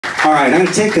All right, I'm going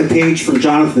to take a page from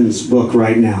Jonathan's book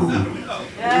right now.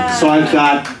 So I've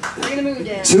got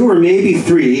 2 or maybe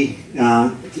 3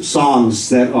 songs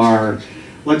that are,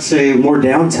 let's say, more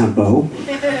down-tempo.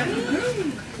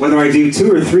 Whether I do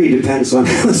 2 or 3 depends on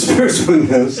how this first one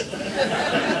goes.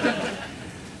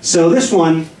 So this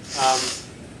one,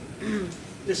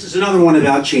 this is another one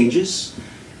about changes.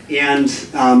 And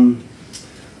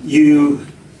you've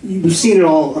seen it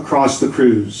all across the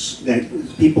cruise, that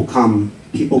people come,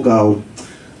 people go,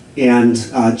 and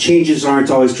changes aren't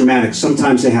always dramatic.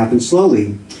 Sometimes they happen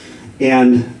slowly.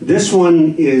 And this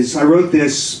one is, I wrote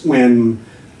this when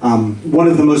one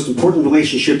of the most important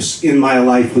relationships in my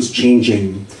life was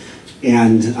changing.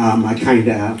 And I kind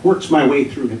of worked my way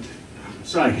through it.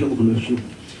 Sorry, I get a little emotional.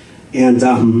 And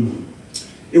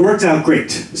it worked out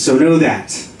great, so know that.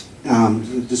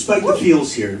 Despite the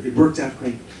feels here, it worked out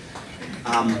great.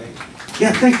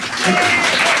 Yeah, thank you.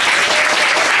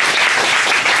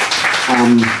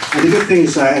 And the good thing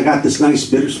is I got this nice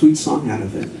bittersweet song out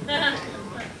of it.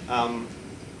 And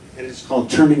it's called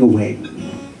Turning Away.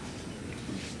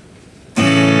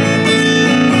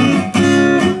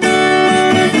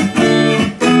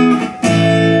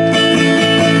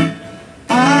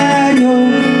 I know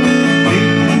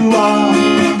you are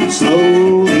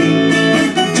slowly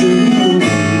turning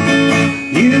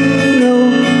away. You know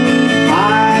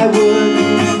I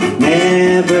would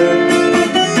never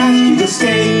ask you to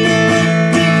stay.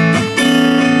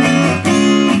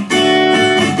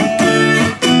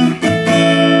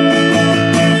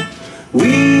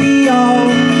 We all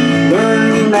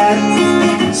learn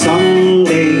that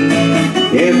someday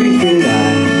everything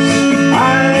dies.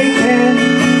 I can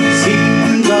see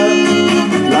the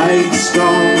light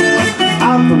strong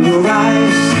out from your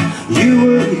eyes. You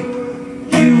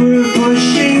were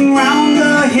pushing round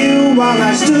the hill while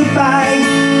I stood by.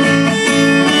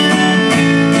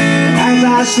 As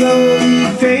I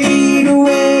slowly fade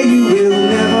away, you will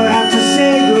never have to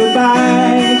say goodbye.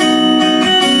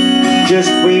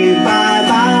 Just wave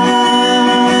bye-bye.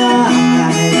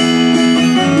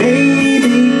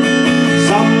 Maybe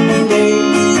someday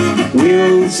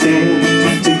we'll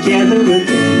stand together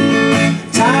again.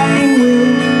 Time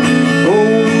will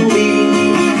only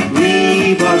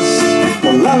leave us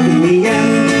for love in the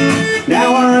end.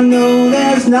 Now I know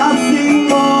there's nothing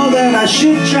more that I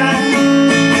should try.